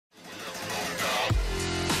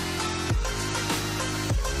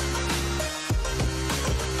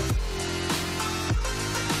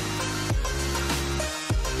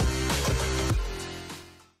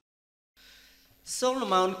សូម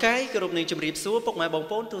លំអរកាយគោរពនឹងជំរាបសួរពុកម៉ែបង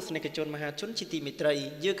ប្អូនទស្សនិកជនមហាជនជាទីមេត្រី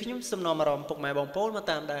យើងខ្ញុំសំណូមអារម្មណ៍ពុកម៉ែបងប្អូនមក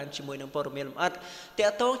តាមដានជាមួយនឹងព័ត៌មានលម្អិតតា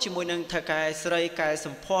ក់ទងជាមួយនឹងថៅកែស្រីកែស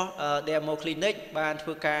ម្ផស្ស Demo Clinic បានធ្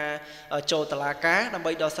វើការចូលតុលាការដើម្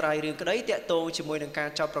បីដោះស្រាយរឿងក្តីតាក់ទងជាមួយនឹងការ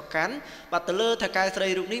ចោទប្រកាន់បាទទៅលើថៅកែស្រី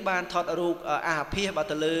រូបនេះបានថតរូបអាភិសបាទ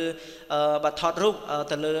ទៅលើបាទថតរូប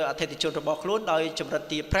ទៅលើអធិជនរបស់ខ្លួនដោយចម្រិត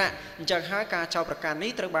ទារប្រាក់អញ្ចឹងហើយការចោទប្រកាន់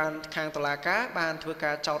នេះត្រូវបានខាងតុលាការបានធ្វើ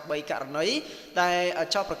ការចោទ3ករណីដែល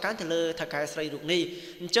ចោទប្រកាន់ទៅលើថៅកែស្រីរូបនេះ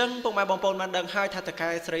អញ្ចឹងពុកម៉ែបងប្អូនបានដឹងហើយថាថៅកែ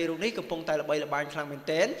ស្រីរូបនេះកំពុងតែល្បីល្បាញខ្លាំងមែន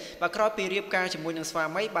ទែនបាទក្រោយពីរៀបការជាមួយនឹងស្វា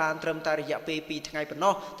មីបានត្រឹមតែរយៈពេល2ថ្ងៃប៉ុណ្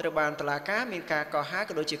ណោះត្រូវបានតុលាការមានការកោះហៅ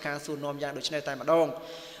ក៏ដូចជាការសួរនាំយ៉ាងដូចនេះតែម្ដង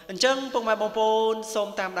អញ្ចឹងពុកម៉ែបងប្អូនសូម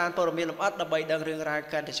តាមដានព័ត៌មានលម្អិតដើម្បីដឹងរឿងរ៉ាវ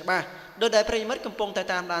កាន់តែច្បាស់ដោយដែលប្រិយមិត្តកំពុងតែ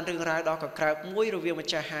តាមដានរឿងរ៉ាវដ៏កក្រើកមួយរវាងម្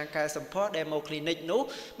ចាស់ហាងកែសម្ផស្ស Demo Clinic នោះ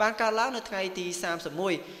បានកើតឡើងនៅថ្ងៃទី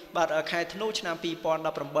31បាទខែធ្នូឆ្នាំ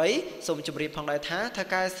2018សូមជម្រាបផងដែរថាថៅ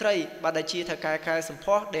កែស្រីបាទដែលជាថៅកែកែសម្ផ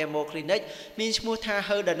ស្ស Demo Clinic មានឈ្មោះថា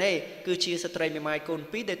ហឺដាណេគឺជាស្ត្រីមេម៉ាយកូន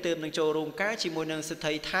2ដែលទើបនឹងចូលរួមការជាមួយនឹងសិទ្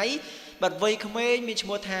ធិថៃបាទវ័យក្មេងមានឈ្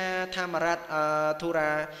មោះថាថាមារ៉ាត់ធូ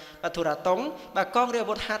រ៉ាតុងបាទកងរាជអា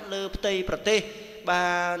វុធហត្ថលើផ្ទៃប្រទេសបា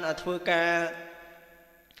នធ្វើការ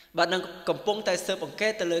បាទនឹងកំពុងតែស៊ើបអង្កេ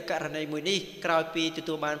តទៅលើករណីមួយនេះក្រោយពីទ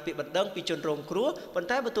ទួលបានពាក្យបណ្ដឹងពីជនរងគ្រោះប៉ុន្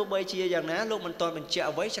តែបើទោះបីជាយ៉ាងណាលោកមិនទាន់បញ្ជាក់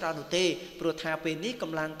អ្វីច្រើននោះទេព្រោះថាពេលនេះក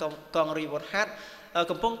ម្លាំងកងរាជអាវុធហត្ថ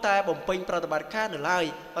កំពុងតែបំពេញប្រតិបត្តិការនៅឡើយ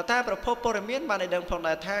ប៉ុន្តែប្រភពព័ត៌មានបានឲ្យដឹងផង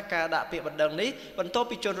ដែរថាការដាក់ពាក្យបណ្ដឹងនេះបន្ទាប់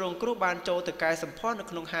ពីជនរងគ្រោះបានចូលទៅកែសម្ផស្សនៅ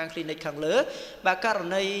ក្នុងហាង clinic ខាងលើបាទករ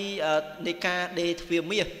ណីនៃការដេរទ្វារ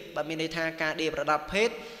មាសបាទមានន័យថាការដេរប្រដាប់ភេទ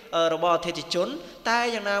របស់អធិជនតែ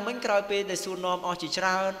យ៉ាងណាមិញក្រោយពេលដែលសួរនាំអស់ជាច្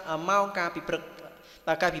រើនម៉ោងការពិព្រឹក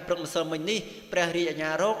បាទការពិព្រឹកម្សិលមិញនេះព្រះរាជអាជ្ញា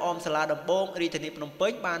រងអមសាលាដំបងរាជធានីភ្នំពេ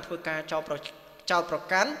ញបានធ្វើការចោទប្រ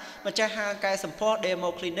កាន់ម្ចាស់ហាងកែសម្ផស្ស Demo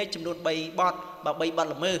Clinic ចំនួន3បទបាទ3បទ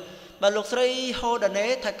ល្មើសបាទលោកស្រីហូដាណេ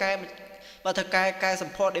ថៅកែកែស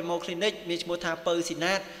ម្ផស្ស Demo Clinic មានឈ្មោះថាពៅស៊ី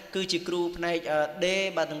ណាតគឺជាគ្រូផ្នែកដេ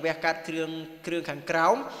បាទនឹងវះកាត់គ្រឿងខាងក្រោ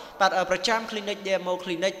មបាទប្រចាំ Clinic Demo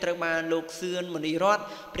Clinic ត្រូវបានលោកសឿនមនីរត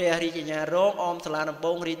ព្រះរាជអាជ្ញារងអមសាលាដំប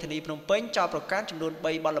ងរាជធានីភ្នំពេញចោទប្រកាន់ចំនួន3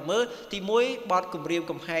បទល្មើសទី1បទគំរាម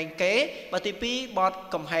កំហែងគេបាទទី2បទ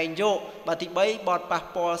កំហែងយកបាទទី3បទប៉ះ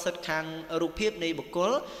ពាល់សិទ្ធិខាងរូបភាពនៃបុគ្គ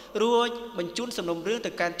លរួចបញ្ជូនសំណុំរឿង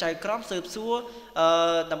ទៅកាន់ចៅក្រមស៊ើបសួរ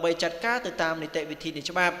ដើម្បីចាត់ការទៅតាមនីតិវិធីនៃ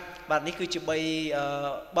ច្បាប់បាទនេះគឺជា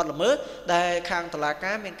3បទល្មើសដែលខាងតុលា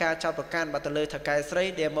ការមានការចោទប្រកាន់បាទទៅលើថៅកែស្រី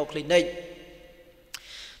Demo Clinic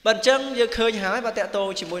បាទអញ្ចឹងយើងឃើញហើយបាទតកតង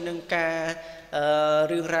ជាមួយនឹងការ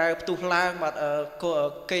រឿងរ៉ាវផ្ទុះឡើងបាទ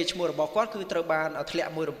គេឈ្មោះរបស់គាត់គឺត្រូវបានធ្លា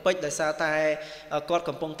ក់មួយរំពេចដោយសារតែគាត់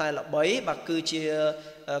កំពុងតែល្បីបាទគឺជា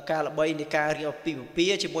ការល្បីនៃការរៀបអាពាហ៍ពិពា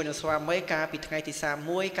ហ៍ជាមួយនឹងស្វាមីកាលពីថ្ងៃទី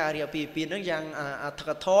31ការរៀបអាពាហ៍ពិពាហ៍នឹងយ៉ាងអធិក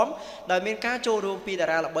ធមដោយមានការចូលរួមពីតា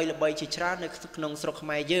រាល្បីជាច្រើននៅក្នុងស្រុកខ្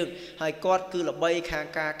មែរយើងហើយគាត់គឺល្បីខាង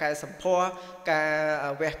ការកែសម្ផស្សការ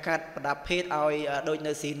វះកាត់ប្រដាប់ភេទឲ្យដូច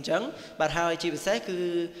នៅស៊ីនអញ្ចឹងបាទហើយជាពិសេសគឺ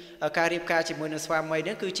ការរៀបការជាមួយនឹងស្វាមី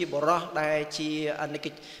នេះគឺជាបរិះដែលជា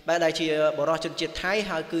បាទដែលជាបរិះជនជាតិថៃ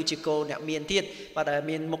ហើយគឺជាកូនអ្នកមានទៀតបាទដែល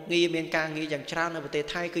មានមុខងារមានការងារយ៉ាងច្រើននៅប្រទេស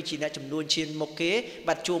ថៃគឺជាអ្នកចំនួនឈានមុខគេ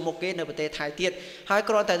បាទជួមុខគេនៅប្រទេសថៃទៀតហើយ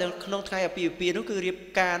គ្រាន់តែក្នុងថ្ងៃអាពាហ៍ពិពាហ៍នោះគឺរៀប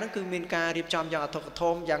ការនោះគឺមានការរៀបចំយ៉ាងអធិកធ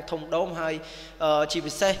មយ៉ាងធំដុំហើយជា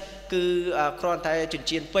ពិសេសគឺគ្រាន់តែចិញ្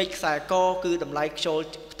ចៀនពេជ្រខ្សែកគឺតម្លៃខ្ជុល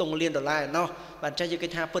ខ្ទង់លានដុល្លារឯណោះបាទចាស់យើងគិ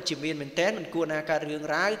តថាពិតជាមានមែនតើមិនគួរណាកើតរឿង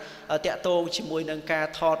រ៉ាវតាក់ទងជាមួយនឹងការ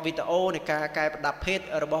ថតវីដេអូនៃការកែប្រដាប់ភេទ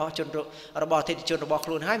របស់អធិជនរបស់ខ្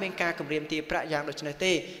លួនហើយមានការគម្រាមទារប្រាក់យ៉ាងដូចនេះ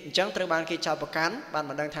ទេអញ្ចឹងត្រូវបានគេចោទប្រកាន់បាន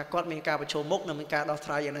មិនដឹងថាគាត់មានការប្រឈមមុខនិងមានការដោះ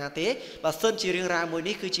ស្រាយយ៉ាងណាទេបើសិនជារឿងរ៉ាវមួយ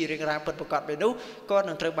នេះគឺជារឿងរ៉ាវពិតប្រាកដពេលនោះគាត់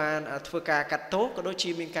នឹងត្រូវបានធ្វើការកាត់ទោសក៏ដូចជា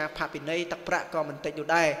មានការផាកពិន័យទឹកប្រាក់ក៏មិនតិចនោះ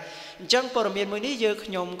ដែរអញ្ចឹងព័ត៌មានមួយនេះ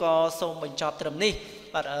ខ្ញុំក៏សូមបញ្ចប់ត្រឹមនេះ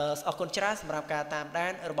បាទអរគុណច្រើនសម្រាប់ការតាមដា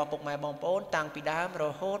នរបស់ពុកម៉ែបងប្អូនតាំងពីដើមរ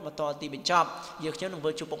ហូតមកដល់ទីបញ្ចប់ខ្ញុំនឹងធ្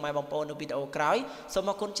វើជួបពុកម៉ែបងប្អូននៅវីដេអូក្រោយសូម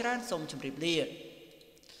អរគុណច្រើនសូមជម្រាបលា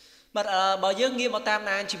បាទបើយើងងាកមកតាម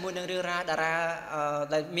ដានជាមួយនឹងរឿងរ៉ាវតារា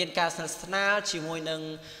ដែលមានការស្និទ្ធស្នាលជាមួយនឹង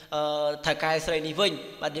ថៅកែស្រីនេះវិញ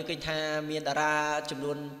បាទយើងឃើញថាមានតារាចំ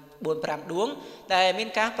នួន4-5 ដួងតែមាន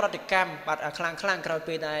ការប្រតិកម្មបាទខ្លាំងក្រោយ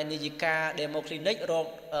ពេលដែលនាយិកា Demo Clinic រក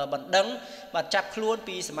បណ្ដឹងបាទចាប់ខ្លួន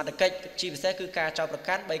ពីសមត្ថកិច្ចជាពិសេសគឺការចោទប្រ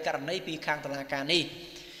កាន់3ករណីពីខាងតុលាការនេះ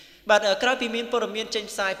បាទក្រោយពីមានព័ត៌មានចេញ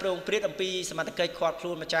ផ្សាយប្រងព្រាតអំពីសមត្ថកិច្ចឃាត់ខ្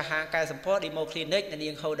លួនម្ចាស់ហាងកែសម្ផស្ស Demo Clinic នា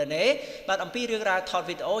ងហូដាណេបាទអំពីរឿងរ៉ាវថត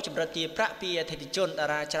វីដេអូចម្រិតជាប្រាក់ពីអធិជនតា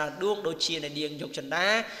រាច្រើនដួងដូចជាអ្នកនាងយុកចិន្តា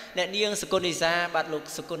អ្នកនាងសុគន្ធនិសាបាទលោក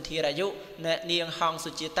សុគន្ធធារាយុអ្នកនាងហង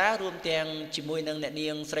សុជាតារួមទាំងជាមួយនឹងអ្នកនា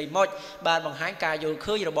ងស្រីមុចបានបង្ហាញការយល់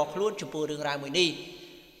ឃើញរបស់ខ្លួនចំពោះរឿងរ៉ាវមួយនេះ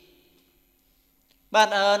បាទ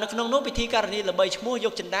នៅក្នុងនោះពិធីការនីល្បីឈ្មោះយ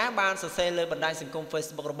កចិន្តាបានសរសេរលើបណ្ដាញសង្គម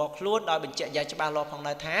Facebook របស់ខ្លួនដោយបញ្ជាក់យ៉ាងច្បាស់លាស់ផង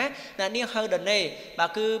ដែរថាអ្នកនាងហៅដនេបាទ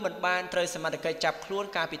គឺមិនបានត្រូវសមត្ថកិច្ចចាប់ខ្លួន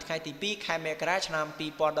កាលពីថ្ងៃទី2ខែមករាឆ្នាំ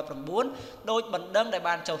2019ដោយបណ្ដឹងដែល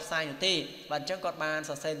បានចុះផ្សាយនោះទេបាទអញ្ចឹងគាត់បាន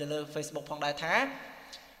សរសេរលើ Facebook ផងដែរថា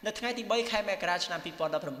នៅថ្ងៃទី3ខែមករាឆ្នាំ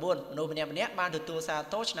2019មនុស្សម្នាក់បានទទួលសារ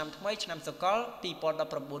ទោសឆ្នាំថ្មីឆ្នាំសកល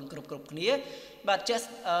2019គ្រប់គ្នាបាទ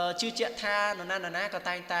ជឿជាក់ថានរណាក៏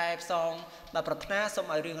តែងតែផ្សងបាទប្រាថ្នាសូ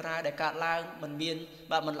មឲ្យរឿងរ៉ាវដែលកើតឡើងមិនមាន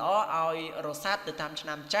បាទមិនល្អឲ្យរសាត់ទៅតាមឆ្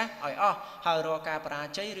នាំចាស់ឲ្យអស់ហើយរកការបរា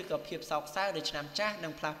ជ័យឬក៏ភាពសោកសៅនៅឆ្នាំចាស់នឹ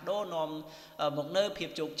ងផ្លាស់ប្ដូរនាំមកនៅភាព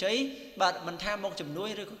ជោគជ័យបាទមិនថាមកជំនួយ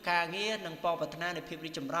ឬក៏ការងារនឹងប៉ងប្រាថ្នានៃភាពរី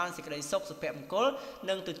កចម្រើនសេចក្តីសុខសុភមង្គល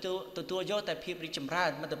និងទទួលយកតែភាពរីកចម្រើន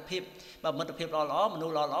មិត្តភាពល្អមនុ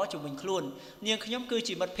ស្សល្អជាមួយខ្លួននាងខ្ញុំគឺ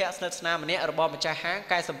ជាមិត្តភក្តិស្និទ្ធស្នាលម្នាក់របស់ម្ចាស់ហាង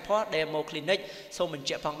កែសម្ផស្ស Demo Clinic សូមបញ្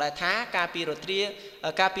ជាក់ផងដែរថាការពីរាត្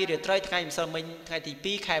រីថ្ងៃម្សិលមិញថ្ងៃទី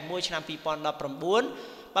2ខែ1ឆ្នាំ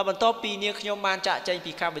2019បាទបន្ទាប់ពីនាងខ្ញុំបានចាក់ចែង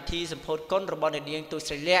ពីកម្មវិធីសម្ពោធគុណរបស់នាងទូ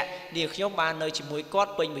ស្រីលក្ខនាងខ្ញុំបាននៅជាមួយគា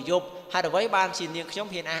ត់ពេញមួយយប់ហើយអ្វីបានជានាងខ្ញុំ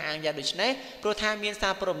ហ៊ានអះអាងយ៉ាងដូចនេះព្រោះថាមានសា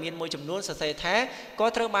រព័ត៌មានមួយចំនួនសរសេរថាគា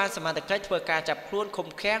ត់ត្រូវបានសមត្ថកិច្ចធ្វើការចាប់ខ្លួនឃុំ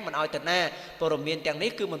ឃាំងមិនឲ្យទៅណាព័ត៌មានទាំងនេះ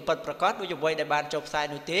គឺមិនពិតប្រាកដដូចអ្វីដែលបានចុះផ្សាយ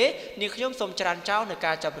នោះទេនាងខ្ញុំសូមច្រានចោលនៅ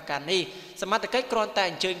ការចាប់ប្រកាន់នេះសមត្ថកិច្ចគ្រាន់តែ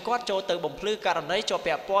អញ្ជើញគាត់ចូលទៅបំភ្លឺករណីជាប់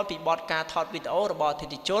ពាក់ព័ន្ធពីបទការថតវីដេអូរបស់អតិ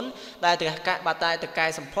ថិជនដែលទៅកែ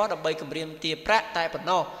សម្ផស្សដើម្បីគម្រាមទារប្រាក់តែប៉ុណ្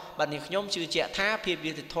ណោះបាទនាងខ្ញុំជឿជាក់ថាភាព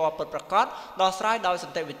យុត្តិធម៌ពិតប្រាកដដោះស្រាយដោយស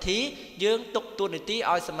ន្តិវិធីយើងទុកទួនាទី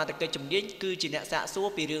ឲ្យសមត្ថកិច្ចជំនាញគឺជាអ្នកសាកសួរ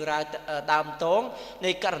ពីរឿងរ៉ាវដើមតង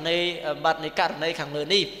នៃករណីខាងលើ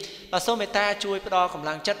នេះបាទសូមមេត្តាជួយផ្ដល់កម្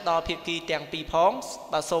លាំងចិត្តដល់ភាគីទាំងពីរផង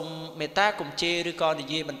បាទសូមមេត្តាកុំជេរឬក៏និ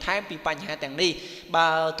យាយបន្ថែមពីបញ្ហាទាំងនេះបើ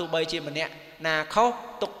ទោះបីជាម្នាក់ណាខុស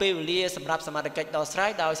ទុកពេលវេលាសម្រាប់សមត្ថកិច្ចដោះស្រា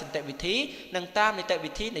យដោយសន្តិវិធីនិងតាមនីតិ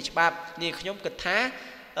វិធីនៃច្បាប់នាងខ្ញុំគិតថា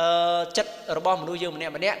ចិត្តរបស់មនុស្សយើងម្នា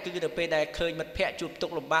ក់គឺទៅពេលដែលឃើញមិត្តភ័ក្តិជួបទុ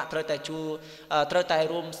ក្ខលំបាកត្រូវតែ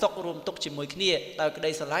រួមសុខរួមទុក្ខជាមួយគ្នាដោយក្តី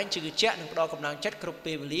ស្រឡាញ់ជឿជាក់និងផ្ដល់កម្លាំងចិត្តគ្រប់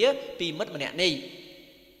ពេលវេលាពីមិត្តម្នាក់នេះ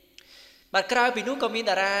បាទក្រៅពីនោះក៏មាន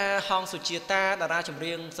តារាហងសុជាតាតារាចម្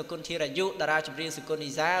រៀងសុគន្ធធីរាយុតារាចម្រៀងសុគន្ធនី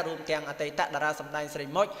សារួមទាំងអតីតតារាសម្ដែងស្រី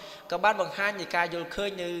មុចក៏បានបង្ហាញនៃការយល់ឃើញ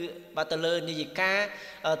នៅបាទទៅលើនាយិកា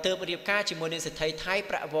ទើបរៀបការជាមួយនឹងសេដ្ឋីថៃ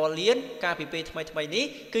ប្រាក់វលៀនកាលពីពេលថ្មីនេះ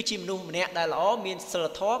គឺជាមនុស្សម្នាក់ដែលល្អមានសិល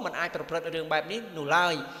ធម៌មិនអាចប្រព្រឹត្តរឿងបែបនេះនោះឡើ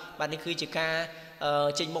យបាទនេះគឺជាការ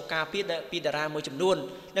ចេញមកការពីតារាមួយចំនួន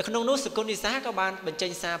នៅក្នុងនោះសុគន្ធនិសាក៏បានបញ្ចេ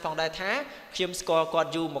ញសារផងដែរថាខ្ញុំស្គាល់គាត់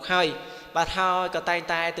យូរមកហើយបាទហើយក៏តែង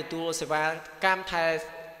តែទទួលសេវាកម្មថែ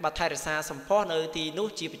រក្សាសម្ផស្សនៅទីនោះ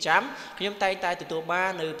ជាប្រចាំខ្ញុំតែងតែទទួលបា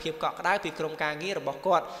ននៅភាពកក់ក្ដៅពីក្រុមការងាររបស់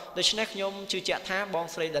គាត់ដូច្នេះខ្ញុំជឿជាក់ថាបង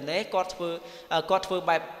ស្រីដាណេគាត់ធ្វើ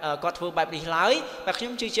បែបនេះឡើយបាទខ្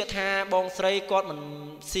ញុំជឿជាក់ថាបងស្រីគាត់មិ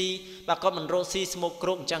នរកស៊ីស្មុកគ្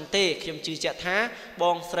រោកអញ្ចឹងទេខ្ញុំជឿជាក់ថាប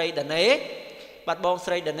ងស្រីដាណេ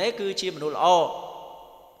គឺជាមនុស្សល្អ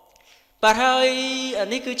បាទហើយ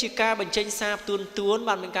នេះគឺជាការបញ្ចេញសារទួន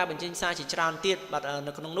បានមានការបញ្ចេញសារជាច្រើនទៀតបាទ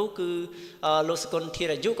នៅក្នុងនោះគឺលោកសកលធី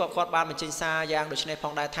រាយុក៏គាត់បានបញ្ចេញសារយ៉ាងដូចនេះផ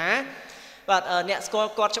ងដែរថាបាទអ្នកស្គាល់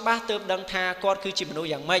គាត់ច្បាស់ទើបដឹងថាគាត់គឺជាមនុស្ស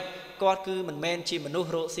យ៉ាងម៉េចគាត់គឺមិនមែនជាមនុស្ស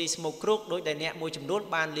រកស៊ីស្មុកគ្រោកដោយដែលអ្នកមួយចំនួន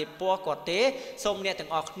បានលាបពណ៌គាត់ទេសូមអ្នកទាំ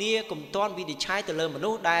ងអស់គ្នាកុំទាន់វិនិច្ឆ័យទៅលើមនុ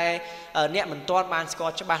ស្សដែលអ្នកមិនទាន់បានស្គា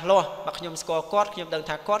ល់ច្បាស់លាស់បាទខ្ញុំស្គាល់គាត់ខ្ញុំដឹង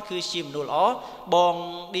ថាគាត់គឺជាមនុស្សល្អបង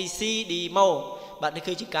DC Demo បាទនេះ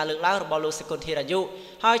គឺជាការលើកឡើងរបស់លោកសកលធីរាយុ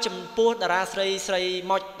ហើយចំពោះតារាស្រី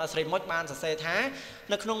មុចបានសរសេរថា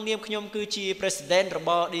នៅក្នុងនាមខ្ញុំគឺជា President រប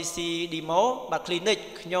ស់ DC Demo បាទ Clinic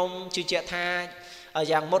ខ្ញុំជឿជាក់ថា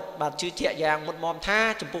យ៉ាងមុតបាទជឿជាក់យ៉ាងមុតមមថា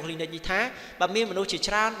ចំពោះ Clinic នេះថាបាទមានមនុស្សជា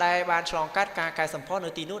ច្រើនដែលបានឆ្លងកាត់ការកែសម្ផស្សនៅ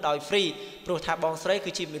ទីនោះដោយ free ព្រោះថាបងស្រី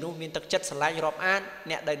គឺជាមនុស្សមានទឹកចិត្តស្រឡាញ់រាប់អាន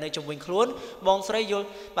អ្នកដែលនៅជុំវិញខ្លួនបងស្រី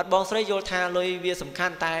យល់ថាលុយវាសំខា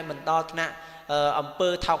ន់តែមិនដល់ថ្នាក់អំពើ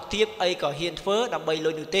ថោកទាបអីក៏ហ៊ានធ្វើដើម្បី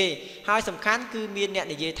លុយនោះទេហើយសំខាន់គឺមានអ្នក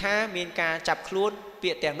និយាយថាមានការចាប់ខ្លួន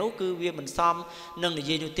ពាក្យទាំងនោះគឺវាមិនសមនឹងនិ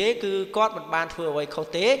យាយនោះទេគឺគាត់មិនបានធ្វើអ្វីខុស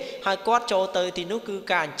ទេហើយគាត់ចូលទៅទីនោះគឺ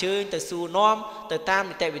ការអញ្ជើញទៅសួរនាំទៅតាម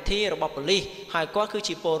នីតិវិធីរបស់ប៉ូលីសហើយគាត់គឺ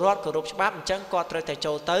ជាពលរដ្ឋគោរពច្បាប់អញ្ចឹងគាត់ត្រូវតែ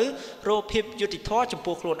ចូលទៅរកភាពយុត្តិធម៌ចំ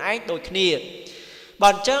ពោះខ្លួនឯងដូចគ្នា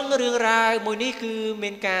បាទអញ្ចឹងរឿងរ៉ាវមួយនេះគឺមា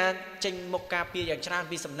នការចេញមកការពារយ៉ាងច្រើន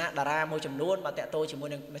ពីសំណាក់តារាមួយចំនួនបាទតកតោជាមួយ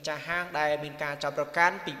នឹងម្ចាស់ហាងដែលមានការចាប់ប្រកា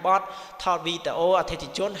ន់ពីបទថតវីដេអូអតិថិ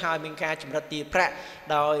ជនហើយមានការចម្រិតទារប្រាក់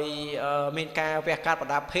ដោយមានការវះកាត់ប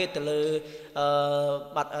ណ្ដាភេទទៅលើ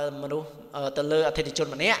បាទមនុស្សទៅលើអតិថិជន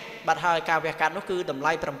ម្នាក់បាទហើយការវះកាត់នោះគឺតម្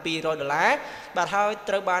លៃ$700បាទហើយ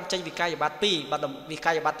ត្រូវបានចេញវិក័យប័ត្រ2បាទវិ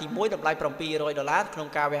ក័យប័ត្រទី1តម្លៃ$700ក្នុង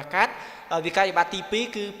ការវះកាត់វិក័យប័ត្រទី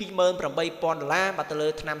2គឺ$28,000បាទទៅលើ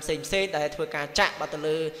ថ្នាំផ្សេងដែលធ្វើការចាក់បាទទៅ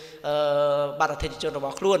លើ បាត់អធិជនរប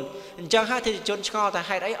ស់ខ្លួនអញ្ចឹងហើយអធិជនឆ្ងល់ថា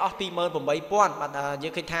ហេតុអីអស់ 28,000 បាទយើ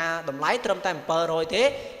ងឃើញថាតម្លៃត្រឹមតែ 700 ទេ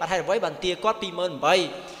បាទហេតុអ្វីបានទាគាត់ 28,000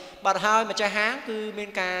 បាទហើយម្ចាស់ហាងគឺមាន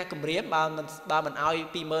ការគម្រាមបើមិនឲ្យ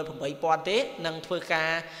 28,000 ទេនឹងធ្វើការ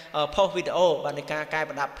ផុសវីដេអូបាទនៃការកែ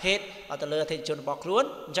ប្រដាប់ភេទទៅលើអធិជនរបស់ខ្លួន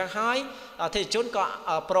អញ្ចឹងហើយអធិជនក៏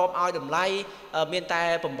ព្រមឲ្យតម្លៃមានតែ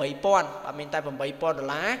 8,000 បាទមានតែ $8,000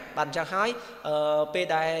 បាទអញ្ចឹងហើយ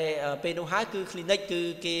ពេលនោះហើយគឺ clinic គឺ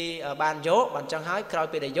គេបានយកបាទអញ្ចឹងហើយក្រោយ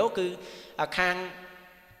ពេលដែលយកគឺខាង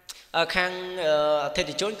អធិ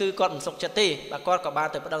ជនគឺគាត់មិនសុខចិត្តទេបាទគាត់ក៏បាន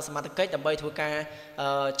ទៅប្តឹងសមត្ថកិច្ចដើម្បីធ្វើការ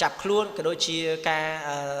ចាប់ខ្លួនក៏ដូចជាការ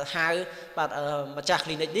ហៅបាទម្ចាស់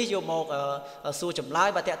clinic នេះយកមកសួរចម្លើយ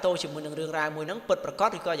បាទតាក់ទងជាមួយនឹងរឿងរ៉ាវមួយហ្នឹងពិតប្រាកដ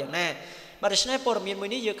ឬក៏យ៉ាងណាបាទដូច្នេះព័ត៌មានមួយ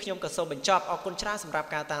នេះយើងខ្ញុំក៏សូមបញ្ចប់អរគុណច្រើនសម្រាប់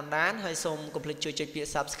ការតាមដានហើយសូមកុំភ្លេចជួយចុចពាក្យ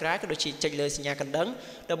Subscribe ក៏ដូចជាចុចលើសញ្ញាកណ្ដឹង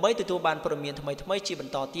ដើម្បីទទួលបានព័ត៌មានថ្មីៗជាប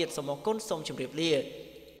ន្តទៀតសូមអរគុណសូមជម្រាបលា